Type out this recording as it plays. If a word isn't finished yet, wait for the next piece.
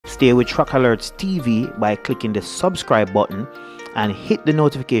Stay with Track Alerts TV by clicking the subscribe button and hit the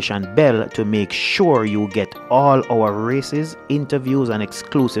notification bell to make sure you get all our races, interviews, and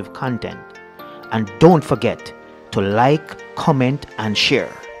exclusive content. And don't forget to like, comment, and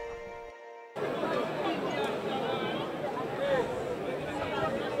share.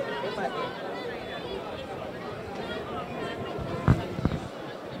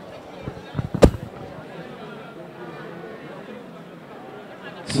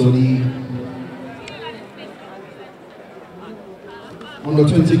 So the under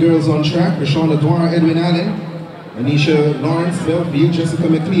 20 girls on track: Rushana Dwyer, Edwin Allen, Anisha Lawrence, Belfield, Jessica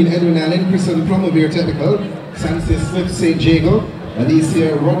McLean, Edwin Allen, Kristen Plummer, Technical, Sansi Smith, St. Jago,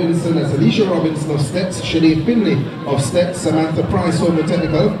 Alicia Robinson as Alicia Robinson of Steps, Shelley Finley of Steps, Samantha Price, Homer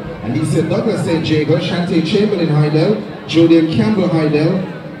Technical, Alicia Douglas, St. Jago, Shantae Chamberlain, Hydel, Julian Campbell, Hydel,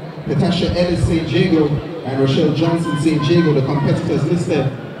 Natasha Ellis, St. Jago, and Rochelle Johnson, St. Jago, the competitors listed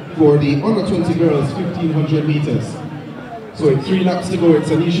for the under 20 girls 1500 meters. So with 3 laps to go, it's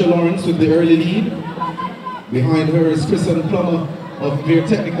Anisha Lawrence with the early lead. Behind her is Kristen Plummer of Veer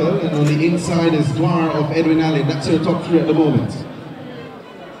Technical, and on the inside is Dwyer of Edwin Allen. That's her top 3 at the moment.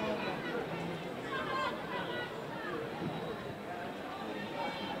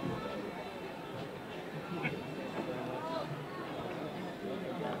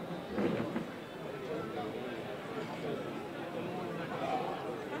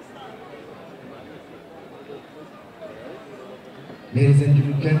 Ladies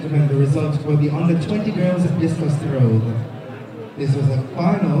and gentlemen, the results for the under 20 girls discus throw. This was a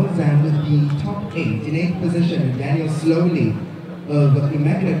finals, and with the top 8 in 8th position, Daniel Slowly of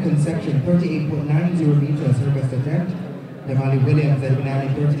Immaculate Conception, 38.90 meters, her best attempt. Danielle Williams, Edwin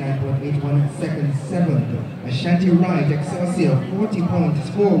Allen, 39.81 seconds, 7th. Ashanti Wright, Excelsior,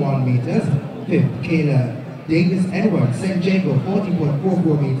 40.41 meters. 5th, Kayla Davis Edwards, St. Jago,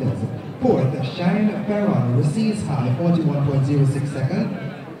 40.44 meters. 4th, Cheyenne Ferron, Receives High, 41.06 seconds,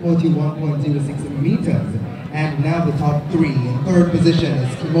 41.06 meters. And now the top 3. In 3rd position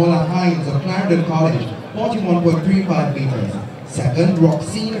is Kimola Hines of Clarendon College, 41.35 meters. 2nd,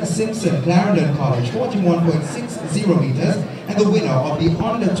 Roxine Simpson, Clarendon College, 41.60 meters. And the winner of the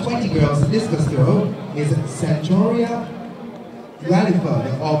under 20 girls discus throw is Centauria Rallyford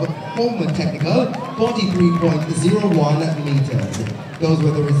of Homer Technical, 43.01 meters. Those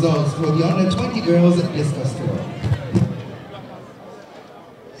were the results for the under 20 girls discus throw.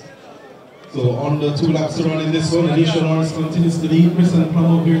 So on the 2 laps to run in this one, Anisha Lawrence continues to lead, Kristen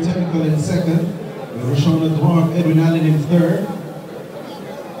Plummer, Veer Technical in 2nd, Rushana Dwyer, Edwin Allen in 3rd.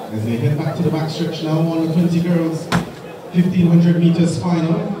 As they head back to the backstretch now on the 20 girls, 1500 meters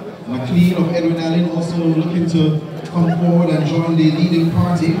final. McLean of Edwin Allen also looking to come forward and join the leading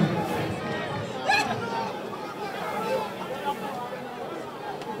party.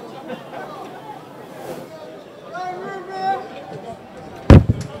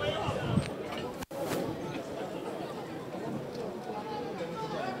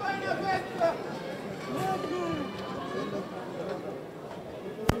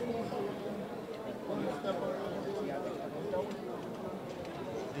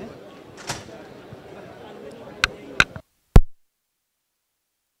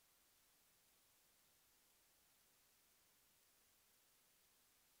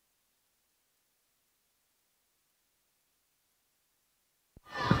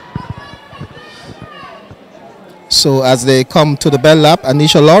 So as they come to the bell lap,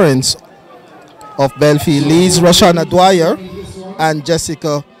 Anisha Lawrence of Belfield leads Rushana Dwyer and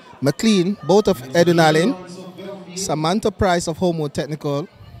Jessica McLean, both of Edwin Allen. Samantha Price of Homewood Technical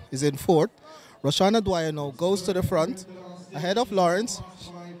is in 4th. Rushana Dwyer now goes to the front, ahead of Lawrence.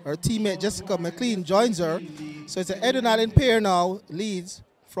 Her teammate Jessica McLean joins her. So it's an Edwin Allen pair now, leads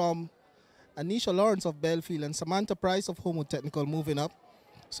from Anisha Lawrence of Belfield and Samantha Price of Homewood Technical moving up.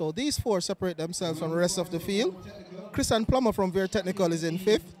 So these 4 separate themselves from the rest of the field. Kristen Plummer from Veer Technical is in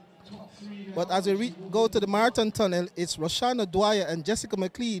 5th. But as we go to the marathon tunnel, it's Rushana Dwyer and Jessica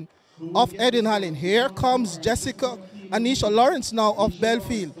McLean of Edwin Allen. Here comes Jessica Anisha Lawrence now of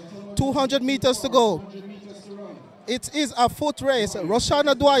Belfield. 200 meters to go. It is a foot race.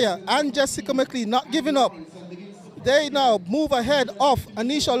 Rushana Dwyer and Jessica McLean not giving up. They now move ahead of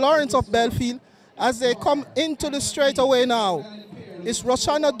Anisha Lawrence of Belfield as they come into the straightaway now. It's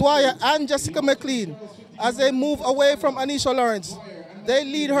Rushana Dwyer and Jessica McLean as they move away from Anisha Lawrence. They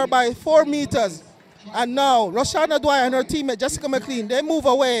lead her by 4 meters. And now Rushana Dwyer and her teammate Jessica McLean, they move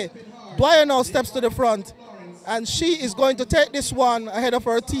away. Dwyer now steps to the front. And she is going to take this one ahead of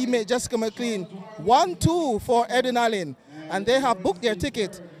her teammate Jessica McLean. 1-2 for Edwin Allen. And they have booked their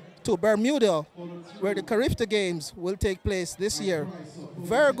ticket to Bermuda, where the CARIFTA Games will take place this year.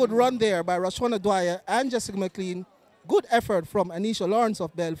 Very good run there by Rushana Dwyer and Jessica McLean. Good effort from Anisha Lawrence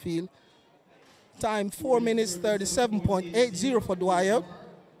of Belfield. Time 4 minutes 37.80 for Dwyer.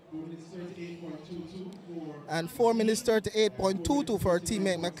 And 4 minutes 38.22 for her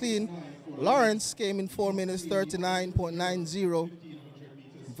teammate McLean. Lawrence came in 4 minutes 39.90.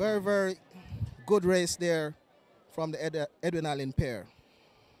 Very, very good race there from the Edwin Allen pair.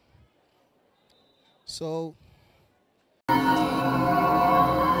 So